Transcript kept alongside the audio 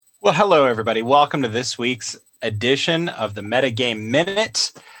Well, hello, everybody. Welcome to this week's edition of the Metagame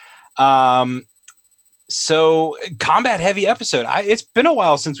Minute. So combat heavy episode. It's been a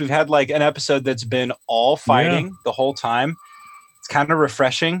while since we've had like an episode that's been all fighting the whole time. It's kind of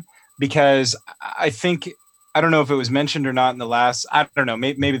refreshing because I don't know if it was mentioned or not in the last, I don't know,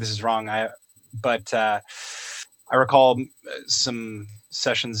 maybe this is wrong. But I recall some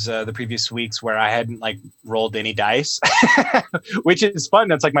sessions the previous weeks where I hadn't like rolled any dice, which is fun.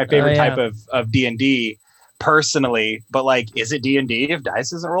 That's like my favorite type of D&D personally, but like, is it D&D if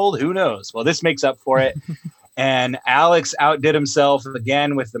dice isn't rolled? Who knows? Well, this makes up for it. And Alex outdid himself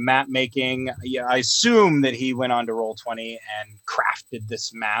again with the map making. Yeah, I assume that he went on to Roll20 and crafted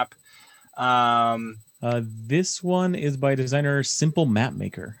this map. This one is by designer Simple Map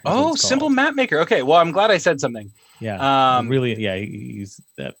Maker. Oh, Simple Map Maker. Okay, well, I'm glad I said something. Yeah, really. Yeah, he's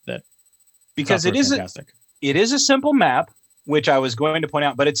that because it is fantastic. It is a simple map, which I was going to point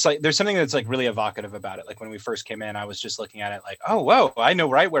out, but it's like there's something that's like really evocative about it. Like when we first came in, I was just looking at it like, oh, whoa, I know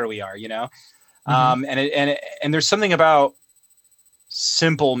right where we are, you know. Mm-hmm. And there's something about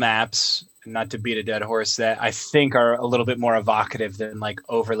simple maps, not to beat a dead horse, that I think are a little bit more evocative than like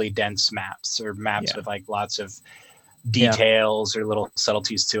overly dense maps or maps with like lots of details or little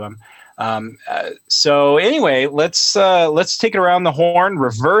subtleties to them. So anyway, let's take it around the horn,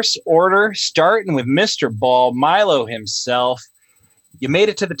 reverse order, starting with Mr. Ball, Milo himself. You made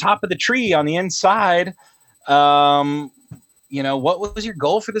it to the top of the tree on the inside. You know, what was your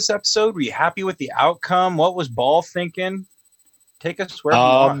goal for this episode? Were you happy with the outcome? What was Ball thinking? Take us where you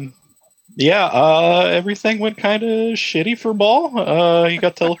are. Yeah, everything went kind of shitty for Ball. He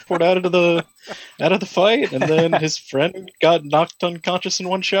got teleported out of the fight, and then his friend got knocked unconscious in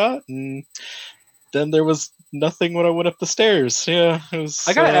one shot, and then there was nothing when I went up the stairs. Yeah, it was.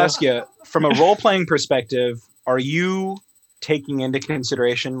 I gotta ask you, from a role-playing perspective, are you taking into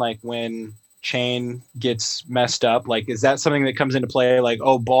consideration like when Chain gets messed up? Like, is that something that comes into play? Like,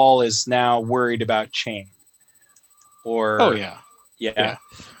 oh, Ball is now worried about Chain, or oh yeah.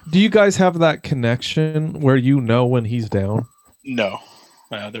 Do you guys have that connection where you know when he's down? No,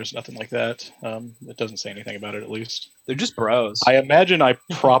 there's nothing like that. It doesn't say anything about it, at least. They're just bros. I imagine I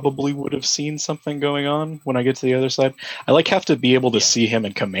probably would have seen something going on when I get to the other side. I have to be able to see him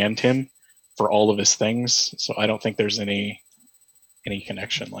and command him for all of his things, so I don't think there's any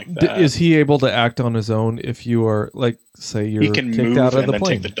connection like that. Is he able to act on his own if you are, like, say you're kicked out of the plane? He can move and then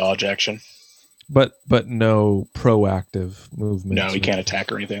take the dodge action. But no proactive movement. No, he can't attack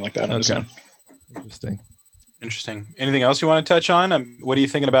or anything like that. Okay. Interesting. Anything else you want to touch on? What are you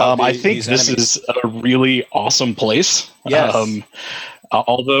thinking about? I think this is a really awesome place. Yes.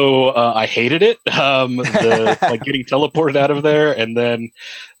 Although I hated it, like getting teleported out of there and then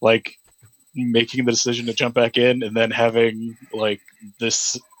like making the decision to jump back in and then having like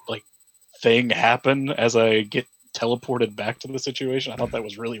this like thing happen as I get teleported back to the situation. I thought that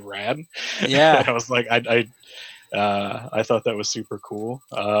was really rad. Yeah. I was like, I thought that was super cool.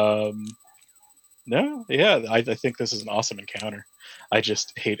 I think this is an awesome encounter. I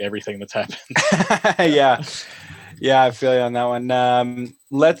just hate everything that's happened. Yeah, I feel you on that one.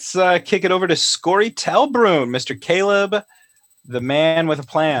 Let's kick it over to Scory Telbrun, Mr. Caleb, the man with a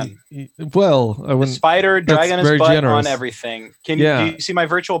plan. Well, the spider dragging his butt generous. on everything. Do you see my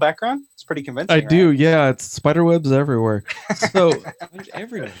virtual background? It's pretty convincing. I do. Yeah, it's spider webs everywhere. So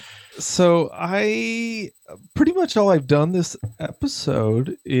everywhere. So I pretty much all I've done this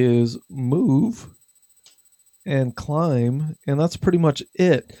episode is move and climb, and that's pretty much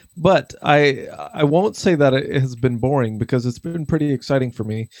it. But I won't say that it has been boring because it's been pretty exciting for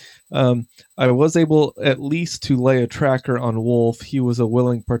me. I was able at least to lay a tracker on Wolf. He was a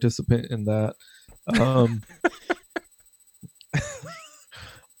willing participant in that.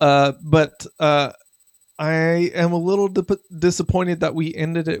 But I am a little disappointed that we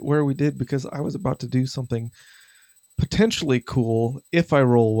ended it where we did because I was about to do something potentially cool if I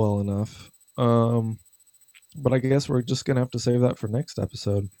roll well enough. But I guess we're just going to have to save that for next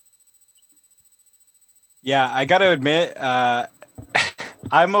episode. Yeah, I got to admit,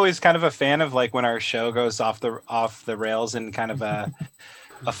 I'm always kind of a fan of like when our show goes off the rails in kind of a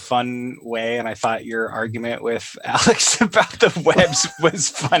fun way, and I thought your argument with Alex about the webs was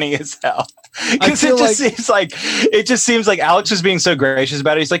funny as hell. Because it just seems like Alex is being so gracious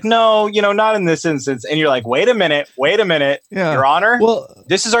about it. He's like, no, not in this instance. And you're like, wait a minute, yeah. Your Honor. Well,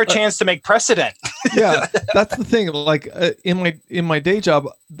 this is our chance to make precedent. Yeah, that's the thing. Like in my day job,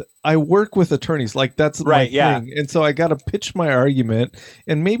 I work with attorneys. Like that's my Right, yeah. thing. And so I got to pitch my argument,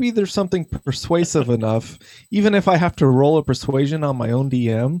 and maybe there's something persuasive enough. Even if I have to roll a persuasion on my own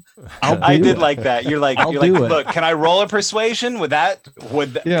DM, I did like that. You're like, I'll you're like, do it. look, can I roll a persuasion? Do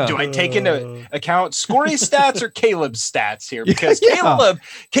I take into account Scory's stats or Caleb's stats here? Because Yeah.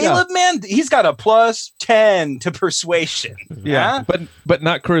 Caleb, man, he's got a plus 10 to persuasion. Yeah, but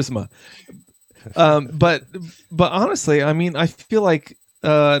not charisma. But honestly, I mean, I feel like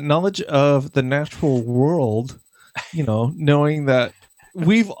knowledge of the natural world, knowing that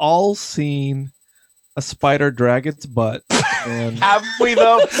we've all seen a spider drag its butt. And Have we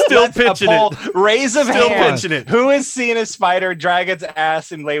though? Still Let's pitching poll. it. Raise of Still hands. pitching it. Who has seen a spider drag its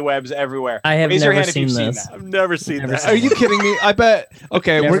ass and lay webs everywhere? I have Raise your never hand if seen you've this. that. I've never seen Never that. seen Are you kidding me? I bet.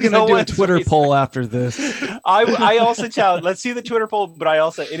 Okay, Never we're gonna no do a one's Twitter raised poll after this. I also challenge. Let's see the Twitter poll. But I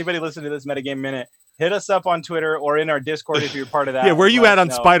also anybody listening to this Metagame Minute, hit us up on Twitter or in our Discord if you're part of that. Yeah, where you Let at us on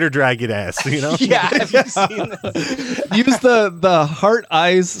know. Spider Dragon ass? Yeah, have you seen this? Use the heart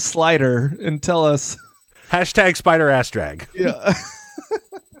eyes slider and tell us. Hashtag Spider Ass Drag. Yeah.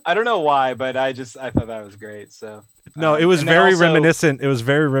 I don't know why, but I thought that was great. So No, it was and then very also- reminiscent. It was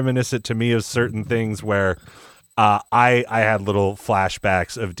very reminiscent to me of certain things where I had little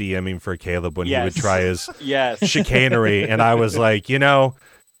flashbacks of DMing for Caleb when he would Yes. try his Yes. chicanery, and I was like,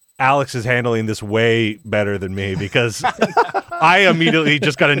 Alex is handling this way better than me because I immediately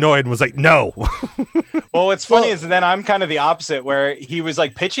just got annoyed and was like, no. Well, what's funny is then I'm kind of the opposite where he was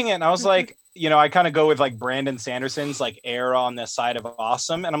like pitching it and I was like, I kind of go with like Brandon Sanderson's like air on the side of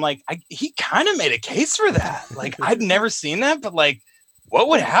awesome. And I'm like, he kind of made a case for that. Like I'd never seen that, but like, what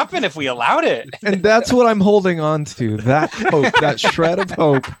would happen if we allowed it? And that's what I'm holding on to. That hope, that shred of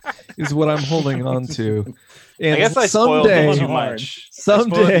hope is what I'm holding on to. And I guess I spoiled someday, it too much. I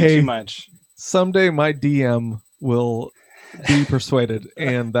spoiled it too much. someday my DM will be persuaded,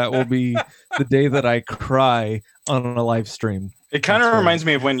 and that will be the day that I cry on a live stream. It kind of That's right. reminds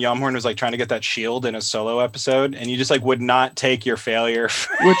me of when Yamhorn was like trying to get that shield in a solo episode, and you just like would not take your failure.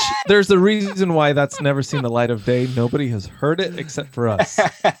 Which there's a reason why that's never seen the light of day. Nobody has heard it except for us.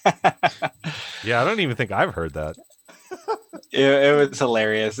 Yeah, I don't even think I've heard that. It was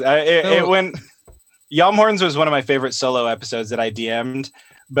hilarious. It went. Yamhorns was one of my favorite solo episodes that I DM'd,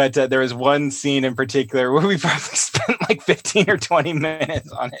 but there was one scene in particular where we probably spent like 15 or 20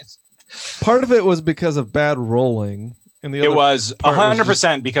 minutes on it. Part of it was because of bad rolling, and the It other was part was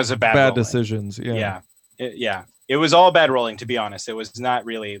 100% because of bad rolling. decisions. Yeah. Yeah. It was all bad rolling, to be honest. It was not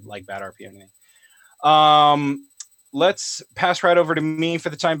really like bad RP or anything. Let's pass right over to me for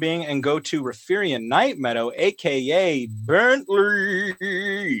the time being and go to Referian Night Meadow, aka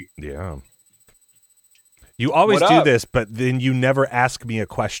Bentley. Yeah. You always What do up? this, but then you never ask me a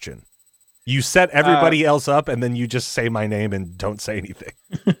question. You set everybody else up, and then you just say my name and don't say anything.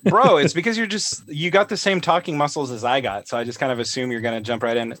 Bro, it's because you got the same talking muscles as I got, so I just kind of assume you're going to jump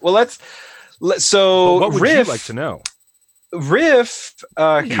right in. Well, so But what would Riff, you like to know? Riff,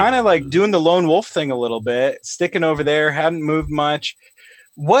 kind of like doing the lone wolf thing a little bit, sticking over there, hadn't moved much.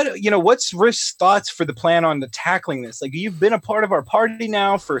 What's Riff's thoughts for the plan on tackling this? Like, you've been a part of our party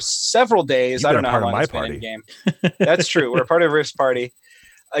now for several days. You've I been don't a know how part of long my it's been party. in game. That's true. We're a part of Riff's party.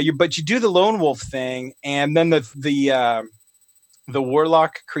 But you do the lone wolf thing, and then the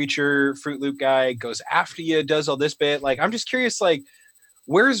warlock creature Fruit Loop guy goes after you, does all this bit. Like, I'm just curious, like,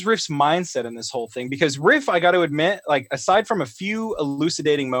 where's Riff's mindset in this whole thing? Because Riff, I got to admit, like, aside from a few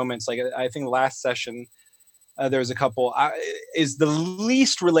elucidating moments, like I think last session there was a couple, is the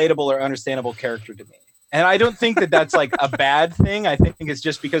least relatable or understandable character to me. And I don't think that that's like a bad thing. I think it's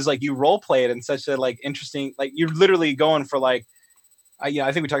just because like you role play it in such a like interesting, like you're literally going for like, I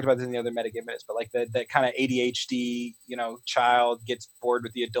think we talked about this in the other metagame minutes, but like that kind of ADHD, child gets bored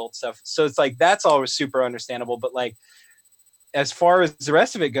with the adult stuff. So it's like, that's always super understandable. But like, as far as the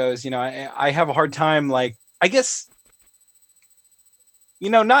rest of it goes, I have a hard time, like, I guess,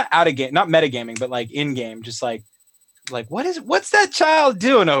 not out of game, not metagaming, but like in game, just like what's that child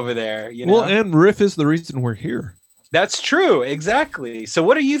doing over there? Well, and Riff is the reason we're here. That's true. Exactly. So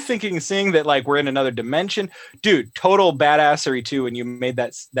what are you thinking, seeing that like we're in another dimension? Dude, total badassery too when you made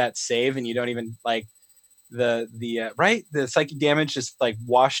that save and you don't even like the psychic damage just like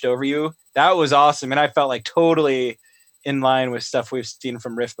washed over you. That was awesome. And I felt like totally in line with stuff we've seen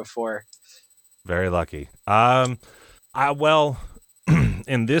from Riff before. Very lucky.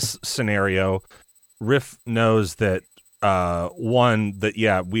 In this scenario, Riff knows that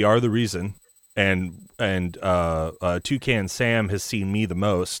we are the reason, and Toucan Sam has seen me the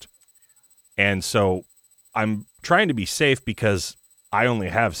most, and so I'm trying to be safe because I only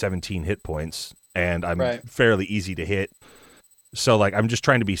have 17 hit points, and I'm Right. fairly easy to hit. So like I'm just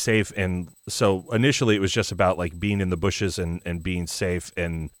trying to be safe, and so initially it was just about like being in the bushes and being safe,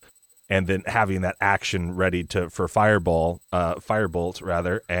 and then having that action ready for firebolt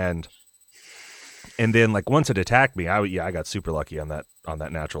rather, and then like once it attacked me, I got super lucky on that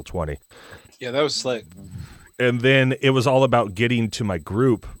natural 20. Yeah, that was slick. And then it was all about getting to my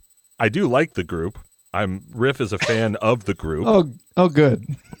group. I do like the group. Riff is a fan of the group. Oh, good.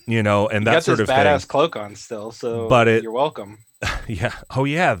 You know, and You that got sort this of badass thing. cloak on still, so But you're welcome. Yeah. Oh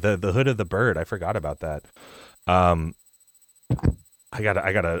yeah, the hood of the bird. I forgot about that. I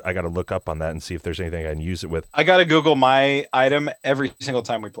gotta look up on that and see if there's anything I can use it with. I gotta Google my item every single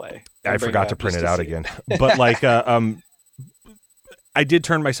time we play. I forgot to print it out see again. But like I did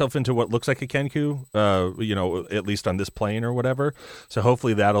turn myself into what looks like a Kenku, you know, at least on this plane or whatever. So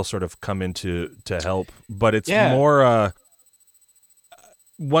hopefully that'll sort of come into help. But it's more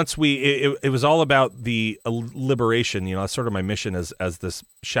once it was all about the liberation, you know, that's sort of my mission as this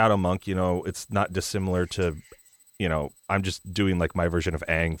shadow monk, you know, it's not dissimilar to, you know, I'm just doing like my version of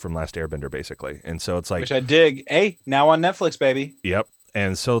Aang from Last Airbender basically. And so it's like, which I dig. Hey, now on Netflix, baby. Yep.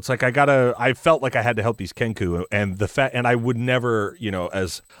 And so it's like I felt like I had to help these Kenku, and I would never, you know,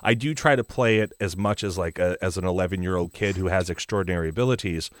 as I do try to play it as much as like as an 11-year-old kid who has extraordinary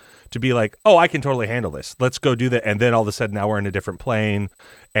abilities, to be like, oh, I can totally handle this. Let's go do that. And then all of a sudden now we're in a different plane,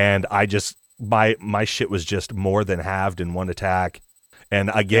 and I just my shit was just more than halved in one attack. And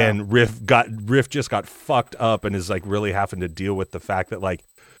again, Riff just got fucked up and is like really having to deal with the fact that like,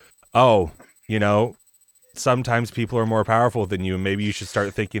 oh, you know, sometimes people are more powerful than you, and maybe you should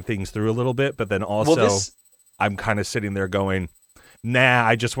start thinking things through a little bit. But then also, I'm kind of sitting there going, nah,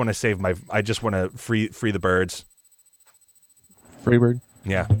 I just want to I just want to free the birds. Freebird.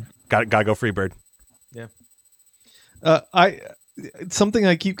 Yeah. Gotta go Freebird. Yeah. Something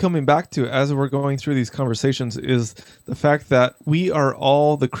I keep coming back to as we're going through these conversations is the fact that we are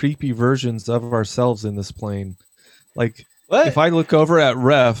all the creepy versions of ourselves in this plane. Like, if I look over at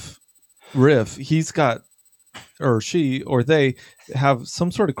Riff, he's got, or she, or they have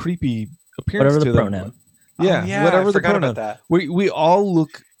some sort of creepy appearance Whatever to the them. pronoun. Yeah, whatever I the forgot pronoun. about that. We all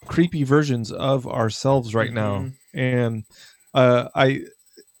look creepy versions of ourselves right now, and I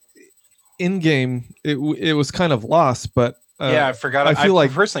in game it was kind of lost, but I forgot. I feel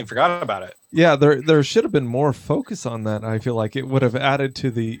like personally forgot about it. Yeah, there should have been more focus on that. I feel like it would have added to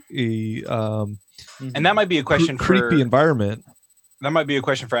the And that might be a question creepy environment. That might be a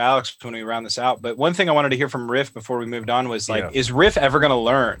question for Alex when we round this out. But one thing I wanted to hear from Riff before we moved on was like, is Riff ever going to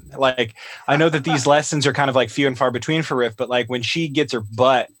learn? Like, I know that these lessons are kind of like few and far between for Riff, but like when she gets her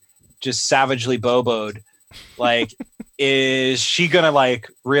butt just savagely boboed, like, is she going to like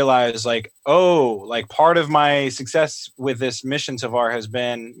realize like, oh, like part of my success with this mission so far has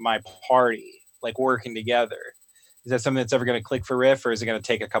been my party, like working together. Is that something that's ever going to click for Riff, or is it going to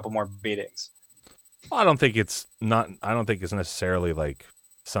take a couple more beatings? I don't think it's necessarily like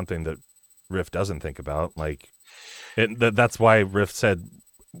something that Riff doesn't think about. Like, that's why Riff said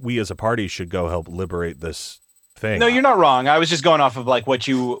we as a party should go help liberate this thing. No, you're not wrong. I was just going off of like what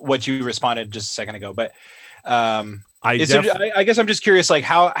you responded just a second ago. But I guess I'm just curious, like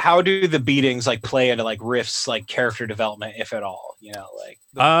how do the beatings like play into like Riff's like character development, if at all? You know, like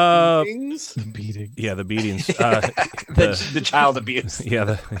the beatings. Yeah, the beatings. The child abuse. Yeah,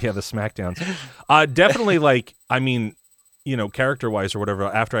 the smackdowns. Definitely, like, I mean, you know, character wise or whatever.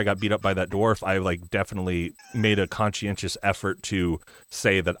 After I got beat up by that dwarf, I like definitely made a conscientious effort to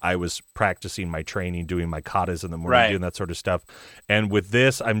say that I was practicing my training, doing my katas in the morning, doing that sort of stuff. And with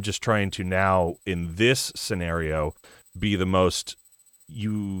this, I'm just trying to now in this scenario be the most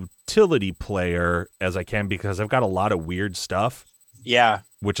utility player as I can, because I've got a lot of weird stuff. Yeah.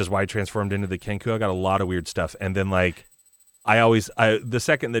 Which is why I transformed into the Kenku. I got a lot of weird stuff. And then like the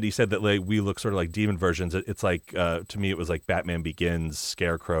second that he said that like we look sort of like demon versions, it's like to me it was like Batman Begins,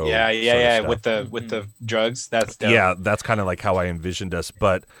 Scarecrow. Yeah. With the drugs. That's dope. Yeah, that's kind of like how I envisioned us.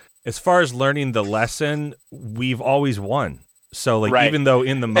 But as far as learning the lesson, we've always won. So like even though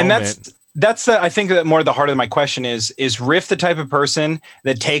in the moment, and that's I think that more the heart of my question is Riff the type of person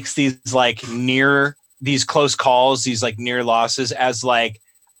that takes these like these close calls, these like near losses as like,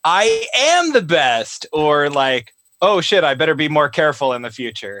 I am the best, or like, oh shit, I better be more careful in the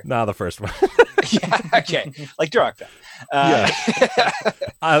future. Nah, the first one. Yeah, okay. Like Drakta.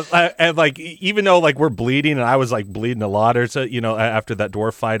 And like, even though like we're bleeding and I was like bleeding a lot, or so, you know, after that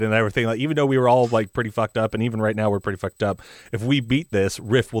dwarf fight and everything, like even though we were all like pretty fucked up, and even right now we're pretty fucked up, if we beat this,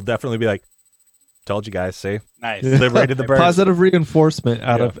 Riff will definitely be like, told you guys, see? Nice. Liberated the birds. Positive reinforcement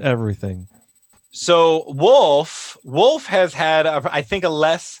out of everything. So Wolf has had, I think, a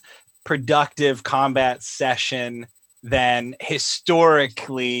less productive combat session than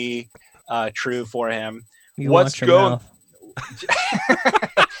historically true for him. You What's watch your going? mouth.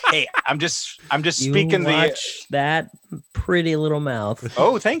 Hey, I'm just You speaking watch that pretty little mouth.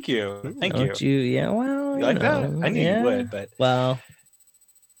 Oh, thank you. Thank you. Don't you? Yeah, well, You like that? I knew yeah. you would, but Well,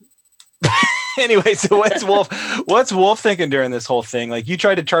 anyway, so what's Wolf thinking during this whole thing? Like, you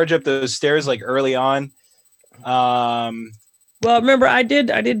tried to charge up those stairs like early on. well, remember I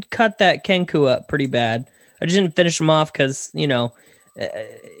did cut that Kenku up pretty bad. I just didn't finish him off because Thrakus,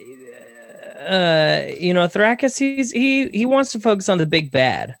 he wants to focus on the big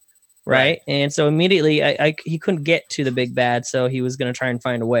bad, right? And so immediately he couldn't get to the big bad, so he was going to try and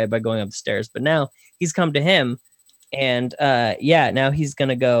find a way by going up the stairs. But now he's come to him, and now he's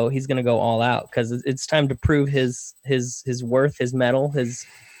gonna go all out because it's time to prove his worth, his mettle, his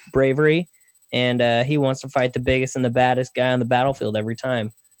bravery, and he wants to fight the biggest and the baddest guy on the battlefield every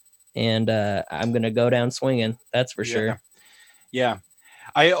time. And I'm gonna go down swinging. That's for sure. Yeah.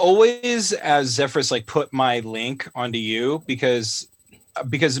 I always, as Zephyrus, like put my link onto you because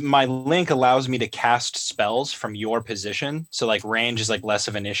my link allows me to cast spells from your position. So like range is like less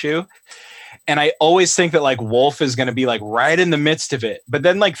of an issue. And I always think that like Wolf is going to be like right in the midst of it. But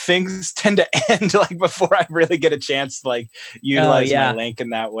then like things tend to end like before I really get a chance to like utilize my link in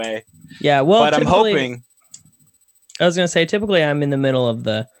that way. Yeah. Well, but I'm hoping. I was going to say, typically I'm in the middle of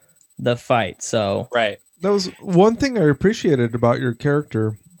the fight. So right. That was one thing I appreciated about your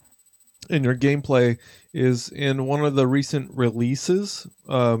character and your gameplay is in one of the recent releases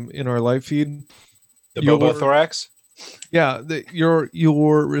in our live feed. The Bobo Thorax? Yeah,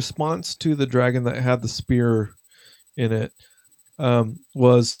 your response to the dragon that had the spear in it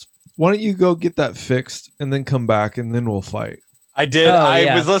was, why don't you go get that fixed and then come back and then we'll fight. I did.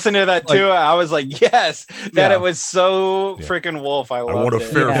 I was listening to that too. I was like, yes, it was so freaking Wolf. I want a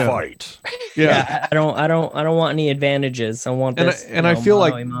fair fight. Yeah. I don't want any advantages. I want this. And I feel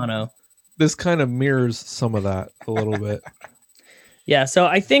like this kind of mirrors some of that a little bit. Yeah. So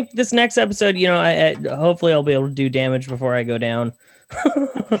I think this next episode, I hopefully I'll be able to do damage before I go down.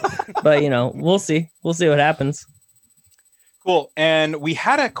 But we'll see. We'll see what happens. Cool. And we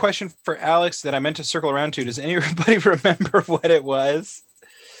had a question for Alex that I meant to circle around to. Does anybody remember what it was?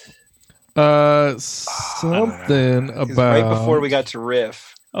 Something about right before we got to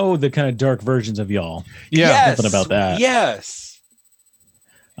Riff. Oh, the kind of dark versions of y'all. Yeah, yes, something about that. Yes.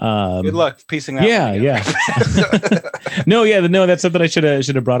 Good luck piecing that. No, that's something I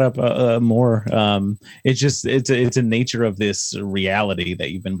should have brought up more. It's a nature of this reality that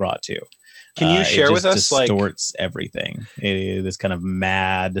you've been brought to. Can you share with us? Distorts everything. This kind of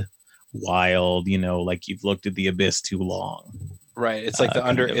mad, wild. Like you've looked at the abyss too long. Right. It's like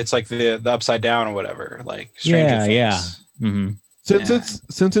it's like the upside down or whatever. Like Stranger Things. Yeah. Mm-hmm.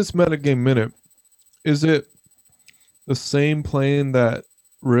 Since it's Metagame Minute, is it the same plane that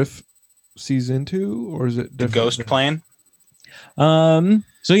Riff sees into, or is it the ghost plane? So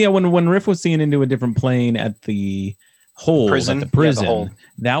yeah, when Riff was seeing into a different plane at the prison,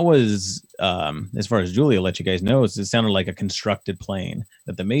 that was as far as Julia let you guys know, it sounded like a constructed plane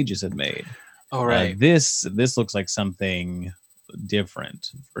that the mages had made. All right. This looks like something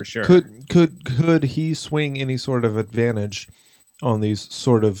different for sure. Could he swing any sort of advantage on these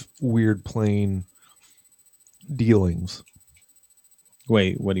sort of weird plane dealings?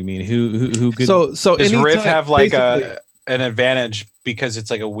 Wait, what do you mean? Who could? So does Riff have like an advantage because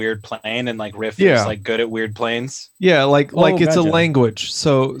it's like a weird plane and like Riff is like good at weird planes? Yeah, it's gotcha. a language.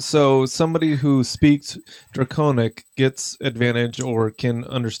 So somebody who speaks Draconic gets advantage or can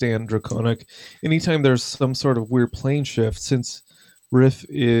understand Draconic anytime there's some sort of weird plane shift. Since Riff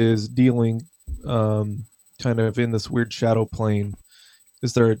is dealing kind of in this weird shadow plane,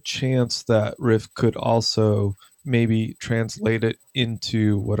 is there a chance that Riff could also maybe translate it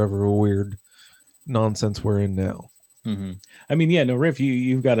into whatever weird nonsense we're in now? Mm-hmm. I mean, yeah, no, Riff,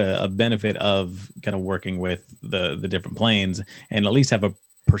 you've got a benefit of kind of working with the different planes and at least have a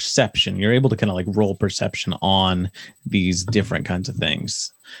perception. You're able to kind of like roll perception on these different kinds of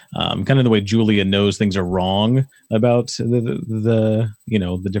things. Kind of the way Julia knows things are wrong about the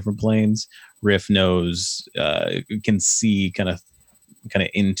different planes. Riff knows, can see kind of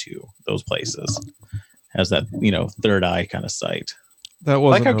into those places. Has that third eye kind of sight. That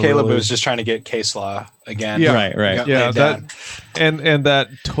wasn't like how Caleb was just trying to get case law again. Yeah, right. Yeah, that and that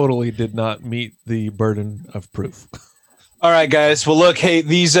totally did not meet the burden of proof. All right, guys. Well, look, hey,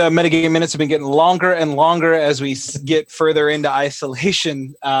 these metagame minutes have been getting longer and longer as we get further into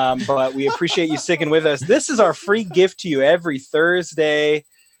isolation. But we appreciate you sticking with us. This is our free gift to you every Thursday.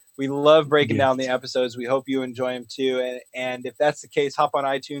 We love breaking Yes. down the episodes. We hope you enjoy them too. And if that's the case, hop on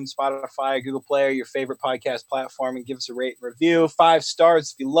iTunes, Spotify, Google Play, your favorite podcast platform, and give us a rate and review. 5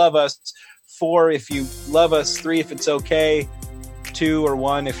 stars if you love us. 4 if you love us. 3 if it's okay. 2 or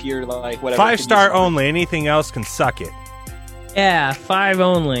 1 if you're like whatever. 5-star only. Anything else can suck it. Yeah, 5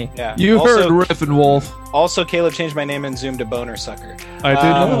 only. Yeah. You also, heard Riff and Wolf. Also, Caleb changed my name in Zoom to Boner Sucker. I did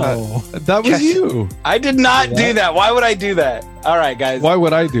Oh. not. That was you. I did not do that. Why would I do that? All right, guys. Why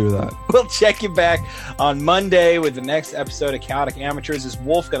would I do that? We'll check you back on Monday with the next episode of Chaotic Amateurs. Is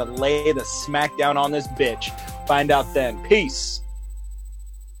Wolf going to lay the smack down on this bitch? Find out then. Peace.